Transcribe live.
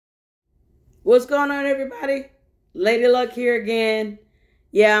What's going on, everybody? Lady Luck here again.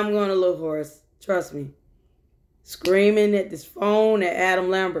 Yeah, I'm going a little hoarse. Trust me. Screaming at this phone at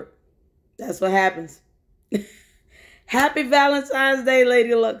Adam Lambert. That's what happens. Happy Valentine's Day,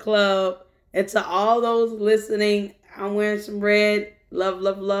 Lady Luck Club. And to all those listening, I'm wearing some red. Love,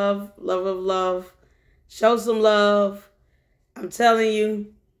 love, love. Love, love, love. Show some love. I'm telling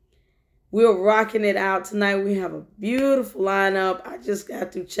you, we're rocking it out tonight. We have a beautiful lineup. I just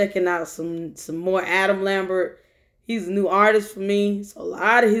got through checking out some more Adam Lambert. He's a new artist for me, so a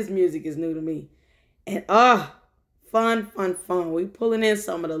lot of his music is new to me. And fun, fun, fun. We pulling in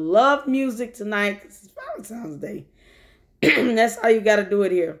some of the love music tonight because it's Valentine's Day. That's how you got to do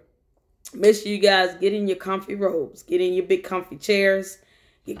it here. Make sure you guys get in your comfy robes. Get in your big comfy chairs.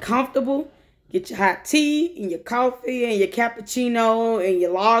 Get comfortable. Get your hot tea and your coffee and your cappuccino and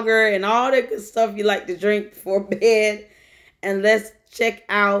your lager and all that good stuff you like to drink before bed. And let's check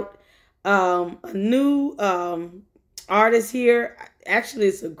out a new artist here. Actually,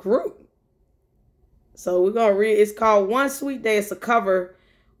 it's a group. So we're going to read. It's called One Sweet Day. It's a cover.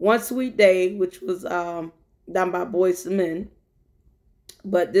 One Sweet Day, which was done by Boyz II Men.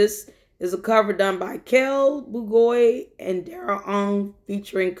 But this is a cover done by Khel, Bugoy, and Daryl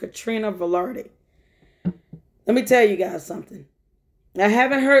featuring Katrina Velarde. Let me tell you guys something. I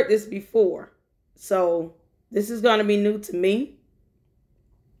haven't heard this before, so this is going to be new to me.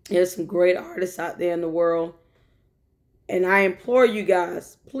 There's some great artists out there in the world, and I implore you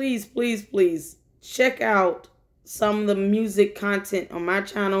guys, please, please, please, check out some of the music content on my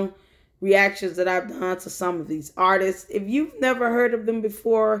channel, reactions that I've done to some of these artists. If you've never heard of them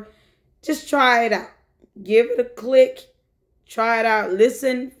before, just try it out. Give it a click. Try it out.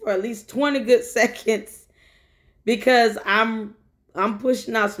 Listen for at least 20 good seconds because I'm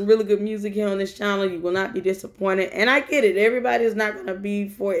pushing out some really good music here on this channel. You will not be disappointed. And I get it. Everybody is not going to be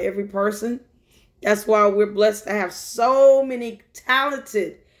for every person. That's why we're blessed to have so many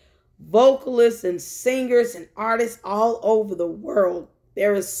talented vocalists and singers and artists all over the world.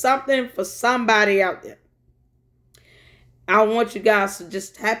 There is something for somebody out there. I want you guys to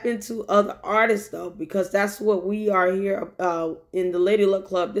just tap into other artists, though, because that's what we are here in the Lady Luck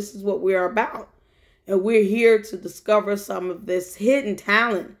Club. This is what we are about. And we're here to discover some of this hidden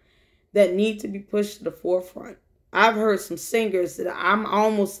talent that need to be pushed to the forefront. I've heard some singers that I'm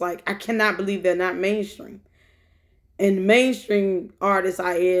almost like, I cannot believe they're not mainstream. And mainstream artists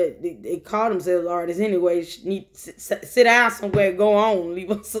I hear, they call themselves artists anyway, need to sit down somewhere, go on,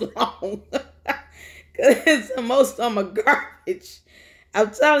 leave us alone. Because most of them are garbage. I'm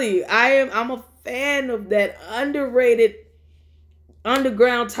telling you, I'm a fan of that underrated,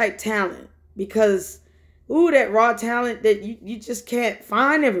 underground type talent. Because, that raw talent that you just can't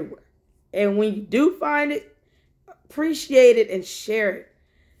find everywhere. And when you do find it, appreciate it and share it.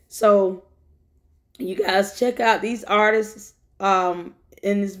 So, you guys check out these artists in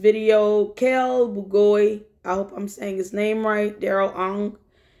this video. Khel, Bugoy, I hope I'm saying his name right, Daryl,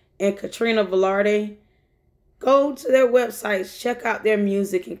 and Katrina Velarde. Go to their websites, check out their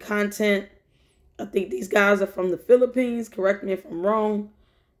music and content. I think these guys are from the Philippines. Correct me if I'm wrong.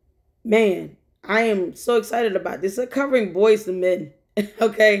 Man, I am so excited about this. They're covering Boyz II Men.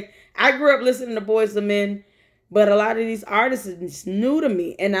 Okay? I grew up listening to Boyz II Men, but a lot of these artists are just new to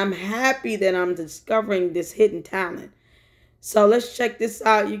me, and I'm happy that I'm discovering this hidden talent. So let's check this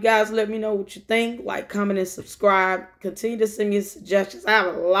out. You guys let me know what you think. Like, comment, and subscribe. Continue to send me suggestions. I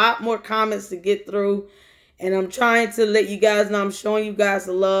have a lot more comments to get through. And I'm trying to let you guys know I'm showing you guys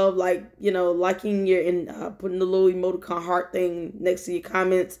the love, like, liking your and putting the little emoticon heart thing next to your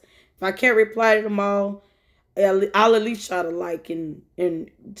comments. If I can't reply to them all, I'll at least try to like and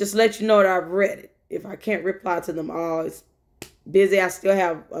just let you know that I've read it. If I can't reply to them all, it's busy. I still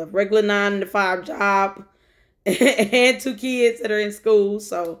have a regular 9-to-5 job and 2 kids that are in school.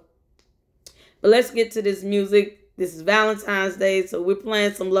 So, but let's get to this music. This is Valentine's Day, so we're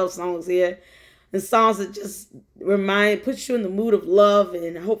playing some love songs here. And songs that just puts you in the mood of love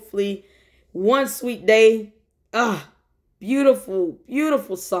and hopefully One Sweet Day. Beautiful,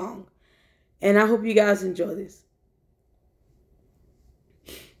 beautiful song. And I hope you guys enjoy this.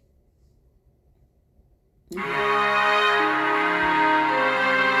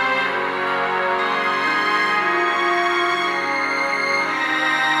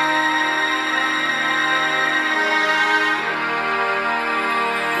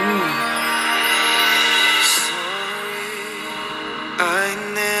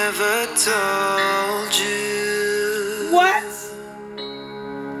 Told you what?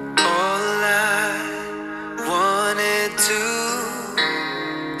 All I wanted to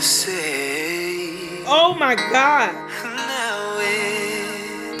say. Oh my God. Now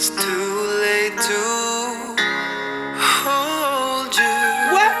it's too late. to hold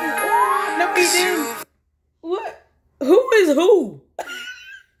you. What? No, he didn't. What? Who is who?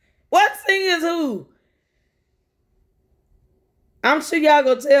 What singer is who? I'm sure y'all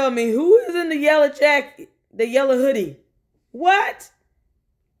gonna tell me who is in the yellow jacket, the yellow hoodie. What?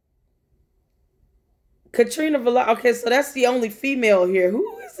 Katrina Velarde. Okay, so that's the only female here.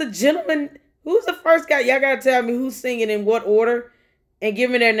 Who is the gentleman? Who's the first guy? Y'all gotta tell me who's singing in what order and give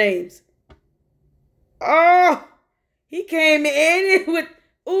me their names. Oh, he came in with,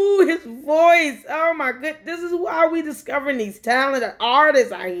 ooh, his voice. Oh my goodness. This is why we discovering these talented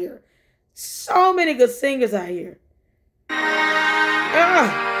artists out here. So many good singers out here. Sorry,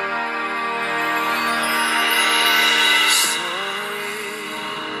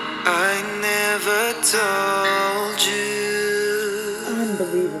 I never told you.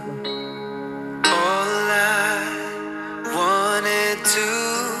 Unbelievable. All I wanted to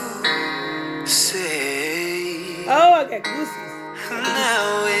say. Oh, I got goosebumps.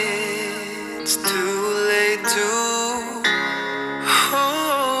 Now it's too late to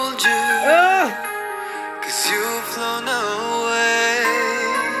hold you. 'Cause you've flown away,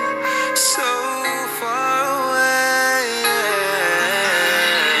 so far away.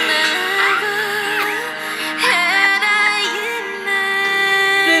 Never had I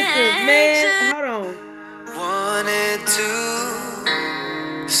Listen, man, hold on. wanted to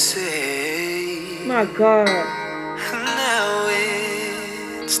say. My God. Now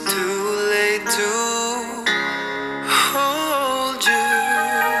it's too late to hold you.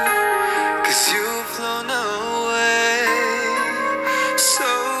 'Cause you've flown away,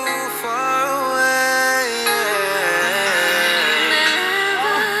 so far away.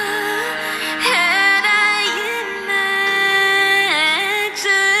 Never had I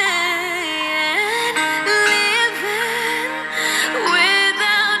imagined living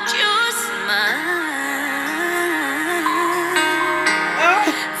without your smile.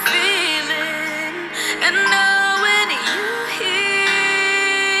 Feeling and knowing you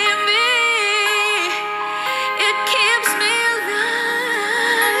hear me, it keeps me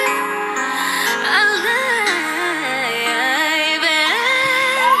alive, alive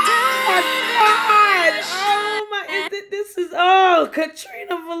God. Oh my,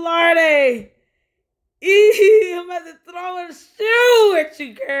 Katrina Velarde. I'm about to throw a shoe at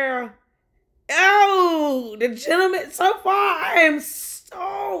you, girl. Oh, the gentleman. So far, I am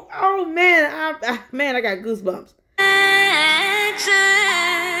so. Oh man, man, I got goosebumps.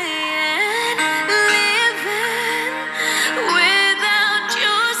 living without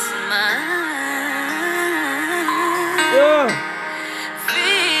your smile. Ugh.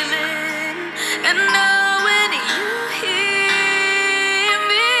 Feeling and knowing you hear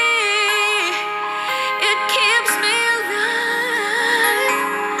me, it keeps me alive,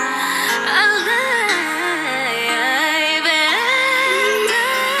 alive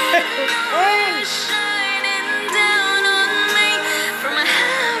and shining down on me from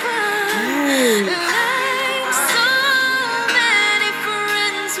heaven. Like so many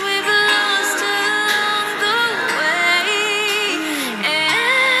friends we've lost along the way,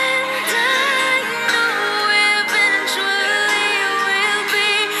 and I know eventually we'll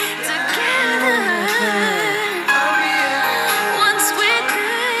be together once we're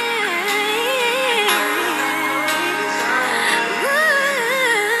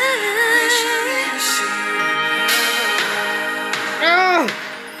Ah,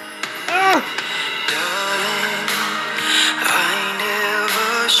 ah. Darling, I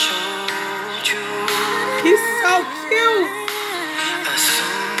never showed you. He's so cute.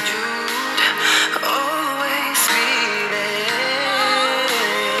 Assumed you'd always be there.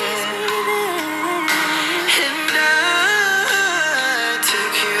 And I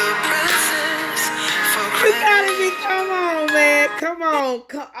took your presence for You gotta granted. be. Come on, man. Come on.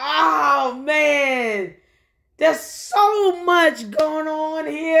 Oh man. There's so much going on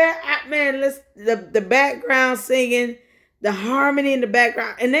here. Man, the background singing, the harmony in the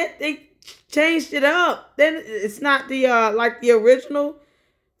background, and that they changed it up. Then it's not the like the original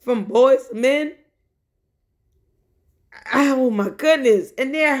from Boys to Men. Oh my goodness.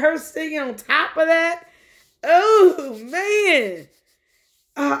 And then her singing on top of that. Oh man.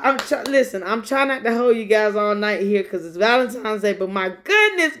 Listen, I'm trying not to hold you guys all night here because it's Valentine's Day, but my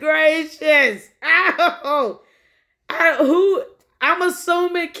goodness gracious. Oh. I'm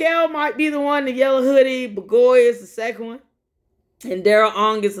assuming Khel might be the one, the yellow hoodie. Bugoy is the second one. And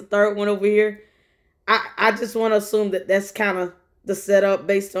Daryl is the third one over here. I just want to assume that that's kind of the setup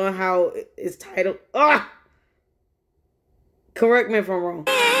based on how it's titled. Correct me if I'm wrong.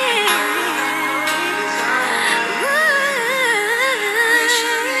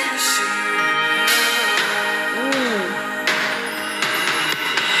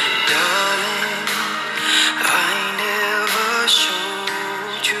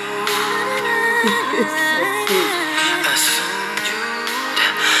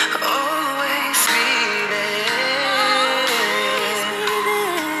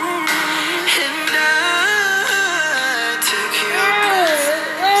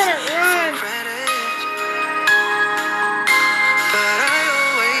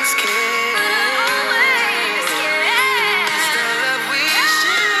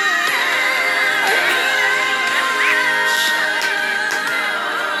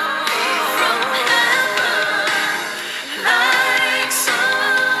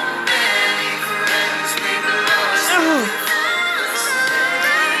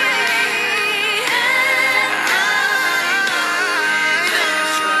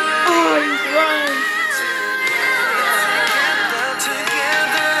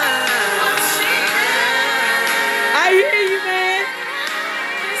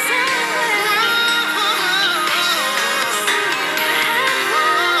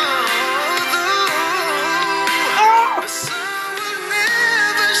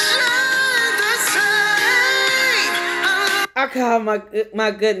 God,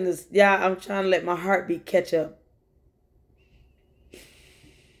 my goodness. Yeah, I'm trying to let my heartbeat catch up.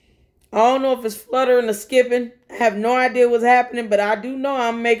 I don't know if it's fluttering or skipping. I have no idea what's happening, but I do know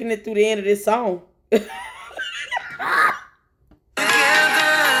I'm making it through the end of this song.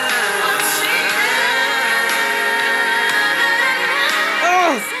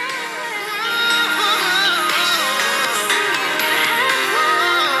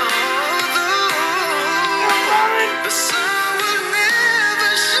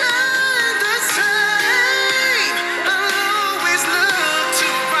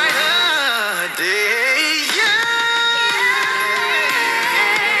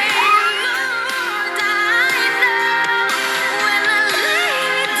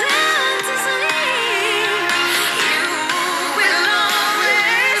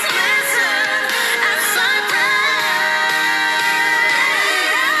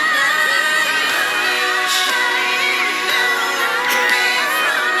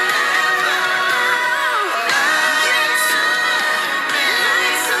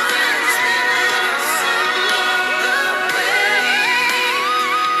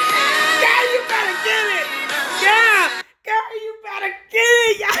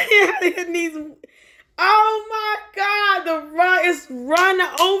 Oh my God, the run is run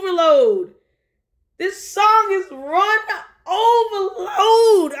overload. This song is run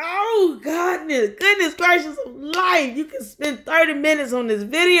overload. Oh goodness gracious of life. You can spend 30 minutes on this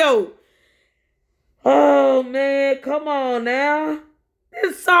video. Oh man, come on now.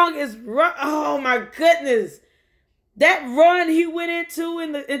 This song is run. Oh my goodness. That run he went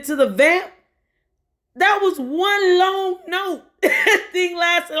into the vamp. That was one long note. That thing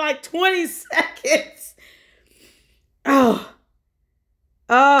lasted like 20 seconds. I'm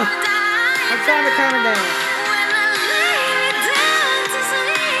trying to calm down.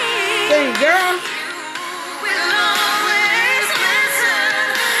 Sing, girl.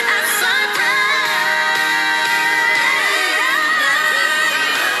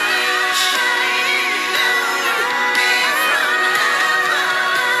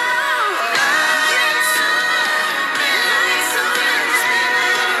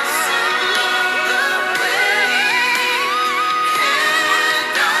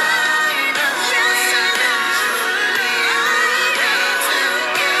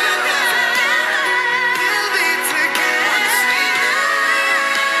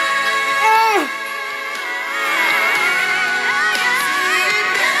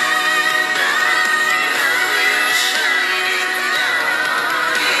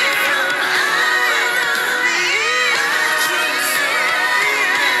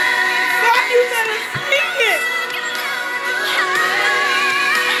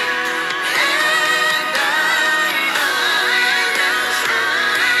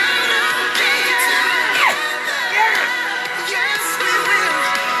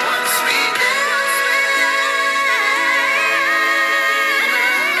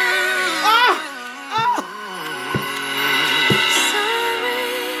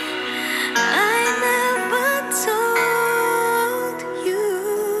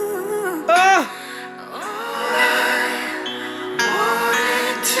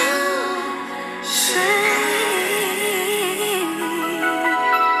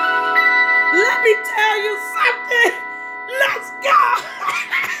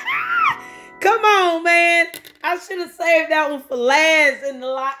 I should have saved that one for last in the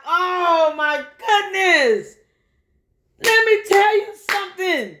lot. Oh my goodness. Let me tell you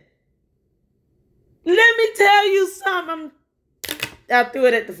something. Let me tell you something. I threw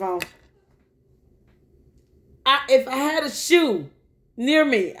it at the phone. If I had a shoe near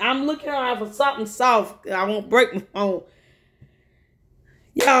me, I'm looking around for something soft. I won't break my phone.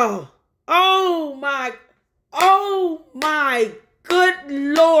 Y'all. Oh my good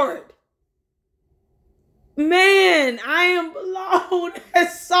Lord. Man, I am blown.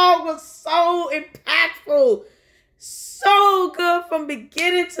 That song was so impactful. So good from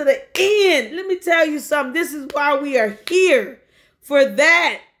beginning to the end. Let me tell you something. This is why we are here. For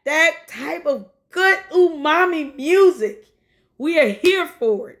that type of good umami music. We are here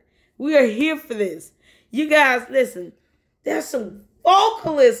for it. We are here for this. You guys, listen. There's some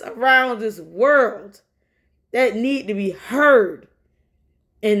vocalists around this world that need to be heard.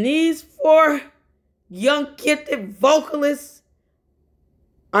 And these 4 young gifted vocalists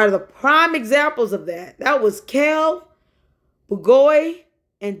are the prime examples of that. That was Khel, Bugoy,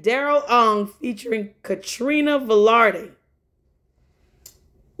 and Daryl featuring Katrina Velarde.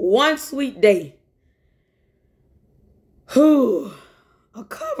 One Sweet Day. Whew. A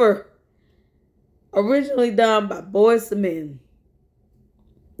cover originally done by Boyz II Men.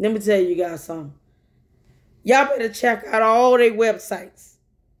 Let me tell you guys something. Y'all better check out all their websites.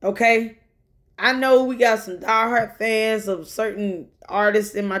 Okay? I know we got some diehard fans of certain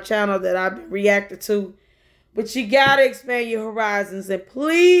artists in my channel that I've been reacting to. But you got to expand your horizons. And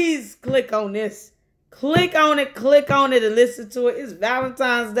please click on this. Click on it and listen to it. It's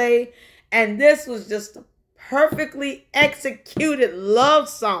Valentine's Day. And this was just a perfectly executed love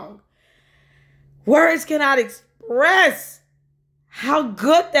song. Words cannot express how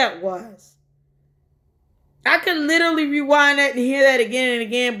good that was. I could literally rewind that and hear that again and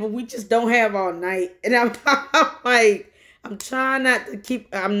again, but we just don't have all night. And I'm like, I'm trying not to keep,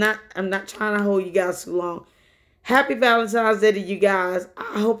 I'm not trying to hold you guys too long. Happy Valentine's Day to you guys.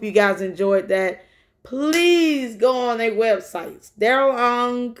 I hope you guys enjoyed that. Please go on their websites.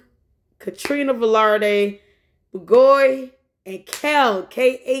 Daryl, Katrina Velarde, Bugoy, and Khel,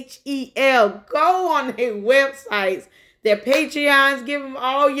 Khel. Go on their websites. Their Patreons, give them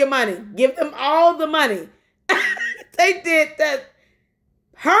all your money. Give them all the money. They did that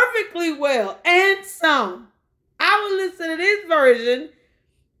perfectly well and some. I would listen to this version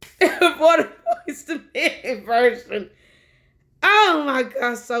before the Voice to Men version. Oh my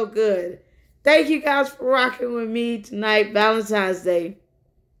God, so good. Thank you guys for rocking with me tonight, Valentine's Day.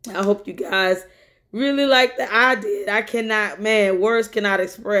 I hope you guys really like that. I did. I cannot, man, words cannot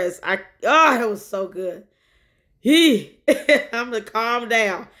express. It was so good. I'm gonna calm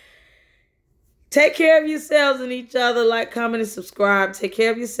down. Take care of yourselves and each other. Like, comment, and subscribe. Take care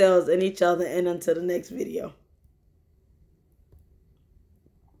of yourselves and each other. And until the next video.